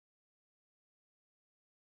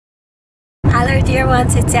Hello dear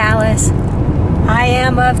ones, it's Alice. I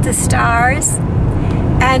am of the stars,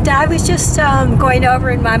 and I was just going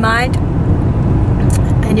over in my mind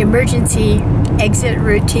an emergency exit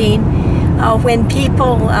routine when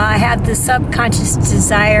people have the subconscious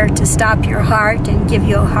desire to stop your heart and give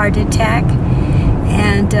you a heart attack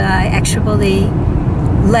and actually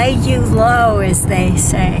lay you low, as they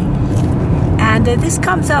say. And this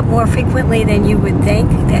comes up more frequently than you would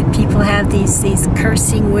think, that people have these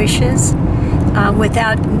cursing wishes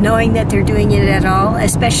without knowing that they're doing it at all,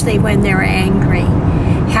 especially when they're angry.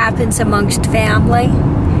 Happens amongst family,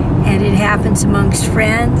 and it happens amongst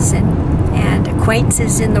friends and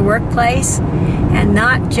acquaintances in the workplace, and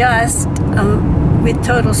not just with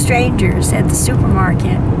total strangers at the supermarket.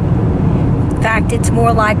 In fact, it's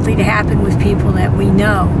more likely to happen with people that we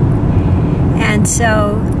know. And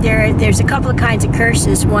so there's a couple of kinds of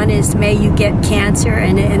curses. One is, may you get cancer,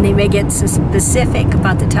 and they may get specific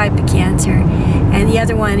about the type of cancer. And the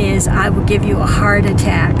other one is, I will give you a heart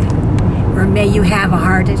attack, or may you have a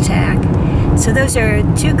heart attack. So those are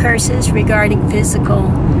two curses regarding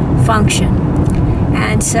physical function.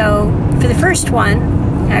 And so for the first one,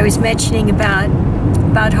 I was mentioning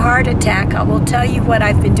about heart attack. I will tell you what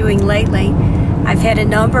I've been doing lately. I've had a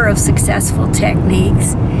number of successful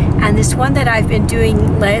techniques, and this one that I've been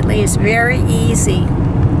doing lately is very easy.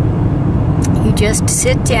 You just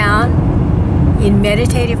sit down in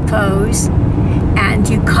meditative pose and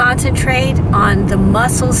you concentrate on the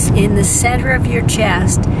muscles in the center of your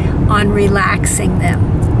chest, on relaxing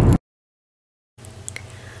them.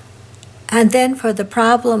 And then for the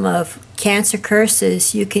problem of cancer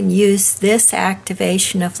curses, you can use this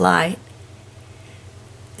activation of light.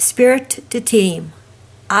 Spirit to team,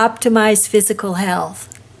 optimize physical health,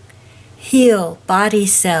 heal body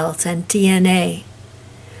cells and DNA,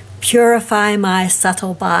 purify my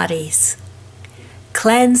subtle bodies,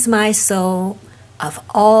 cleanse my soul of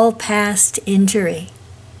all past injury,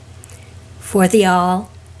 for the all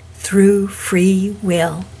through free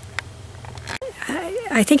will.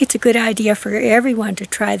 I think it's a good idea for everyone to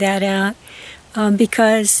try that out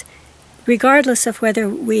because regardless of whether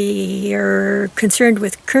we are concerned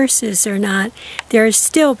with curses or not, there is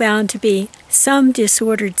still bound to be some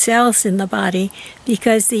disordered cells in the body,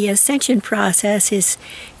 because the ascension process is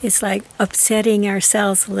like upsetting our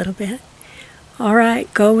cells a little bit. All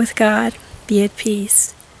right, go with God. Be at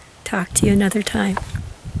peace. Talk to you another time.